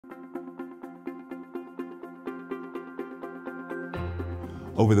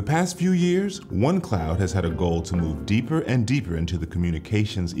Over the past few years, OneCloud has had a goal to move deeper and deeper into the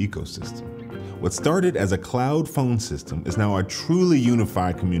communications ecosystem. What started as a cloud phone system is now a truly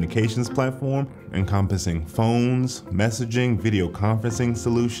unified communications platform encompassing phones, messaging, video conferencing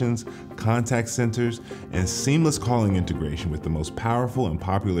solutions, contact centers, and seamless calling integration with the most powerful and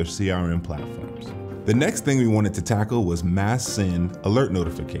popular CRM platforms. The next thing we wanted to tackle was mass send alert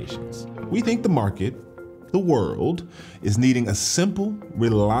notifications. We think the market, the world, is needing a simple,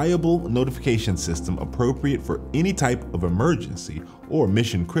 reliable notification system appropriate for any type of emergency or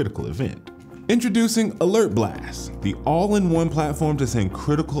mission-critical event. Introducing AlertBlast, the all-in-one platform to send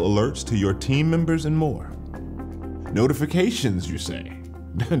critical alerts to your team members and more. Notifications, you say?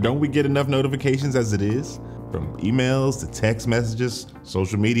 Don't we get enough notifications as it is? From emails to text messages,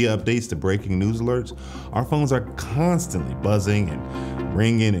 social media updates to breaking news alerts, our phones are constantly buzzing and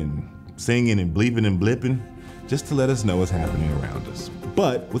ringing and singing and bleeping and blipping just to let us know what's happening around us.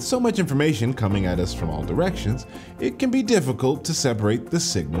 But with so much information coming at us from all directions, it can be difficult to separate the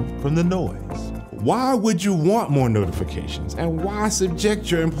signal from the noise. Why would you want more notifications, and why subject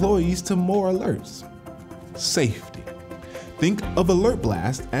your employees to more alerts? Safety. Think of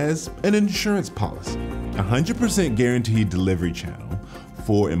AlertBlast as an insurance policy, 100% guaranteed delivery channel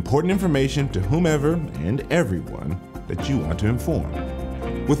for important information to whomever and everyone that you want to inform.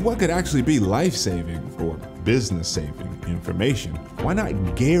 With what could actually be life-saving or business-saving information, why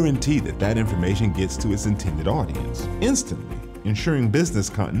not guarantee that that information gets to its intended audience instantly, ensuring business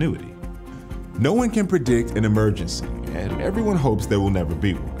continuity? No one can predict an emergency, and everyone hopes there will never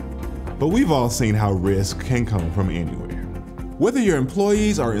be one. But we've all seen how risk can come from anywhere. Whether your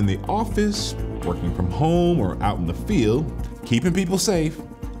employees are in the office, working from home, or out in the field, keeping people safe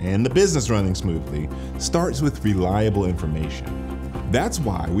and the business running smoothly starts with reliable information. That's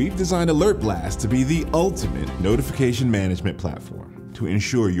why we've designed AlertBlast to be the ultimate notification management platform to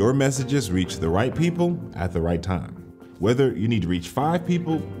ensure your messages reach the right people at the right time. Whether you need to reach 5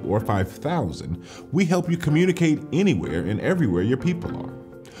 people or 5,000, we help you communicate anywhere and everywhere your people are.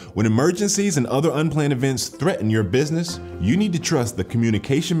 When emergencies and other unplanned events threaten your business, you need to trust the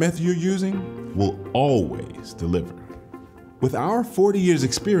communication method you're using will always deliver. With our 40 years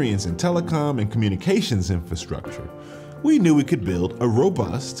experience in telecom and communications infrastructure, we knew we could build a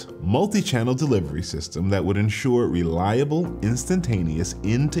robust, multi-channel delivery system that would ensure reliable, instantaneous,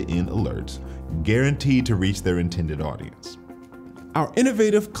 end-to-end alerts guaranteed to reach their intended audience. Our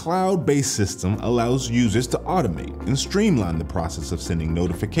innovative cloud-based system allows users to automate and streamline the process of sending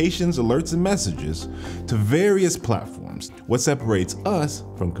notifications, alerts, and messages to various platforms. What separates us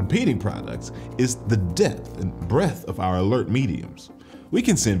from competing products is the depth and breadth of our alert mediums. We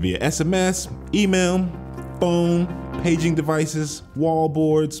can send via SMS, email, phone, paging devices, wall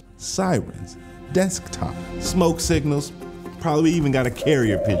boards, sirens, desktop, smoke signals, probably even got a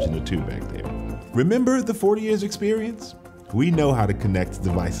carrier pigeon or two back there. Remember the 40 years experience? We know how to connect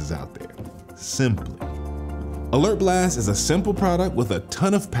devices out there, simply. AlertBlast is a simple product with a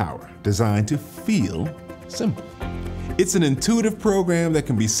ton of power designed to feel simple. It's an intuitive program that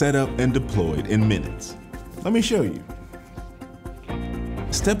can be set up and deployed in minutes. Let me show you.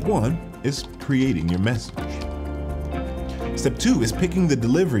 Step 1 is creating your message. Step 2 is picking the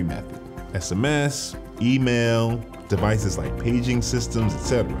delivery method, SMS, email, devices like paging systems,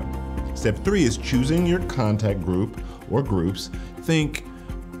 etc. Step 3 is choosing your contact group or groups, think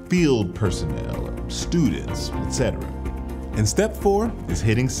field personnel, or students, etc. And step 4 is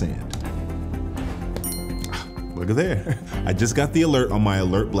hitting send. Look at there. I just got the alert on my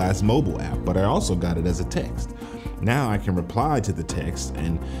AlertBlast mobile app, but I also got it as a text. Now I can reply to the text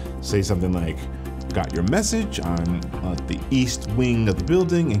and say something like, got your message, I'm at the east wing of the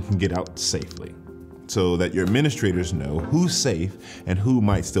building and can get out safely, so that your administrators know who's safe and who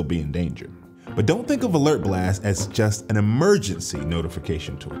might still be in danger. But don't think of AlertBlast as just an emergency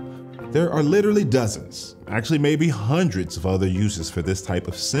notification tool. There are literally dozens, actually maybe hundreds of other uses for this type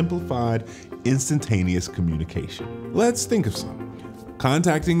of simplified, instantaneous communication. Let's think of some.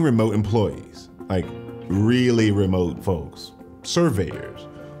 Contacting remote employees, like really remote folks, surveyors,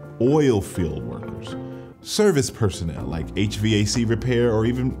 oil field workers, service personnel like HVAC repair or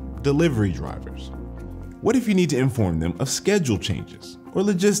even delivery drivers. What if you need to inform them of schedule changes or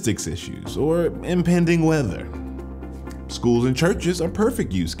logistics issues or impending weather? Schools and churches are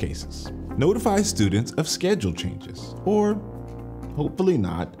perfect use cases. Notify students of schedule changes or, hopefully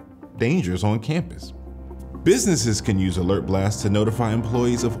not, dangers on campus. Businesses can use AlertBlast to notify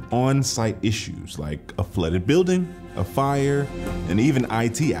employees of on-site issues like a flooded building, a fire, and even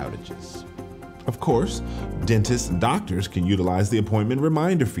IT outages. Of course, dentists and doctors can utilize the appointment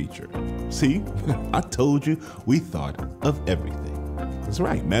reminder feature. See, I told you we thought of everything. That's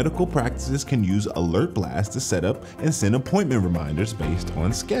right, medical practices can use AlertBlast to set up and send appointment reminders based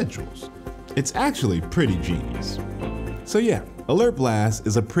on schedules. It's actually pretty genius. So yeah, AlertBlast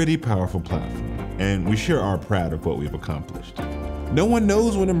is a pretty powerful platform, and we sure are proud of what we've accomplished. No one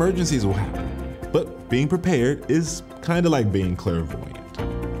knows when emergencies will happen, but being prepared is kind of like being clairvoyant.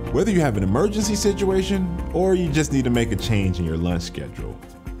 Whether you have an emergency situation or you just need to make a change in your lunch schedule,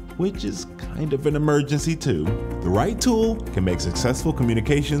 which is kind of an emergency too, the right tool can make successful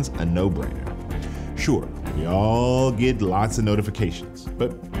communications a no-brainer. Sure, we all get lots of notifications,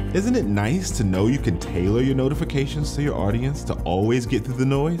 but isn't it nice to know you can tailor your notifications to your audience to always get through the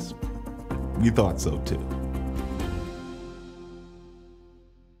noise? We thought so too.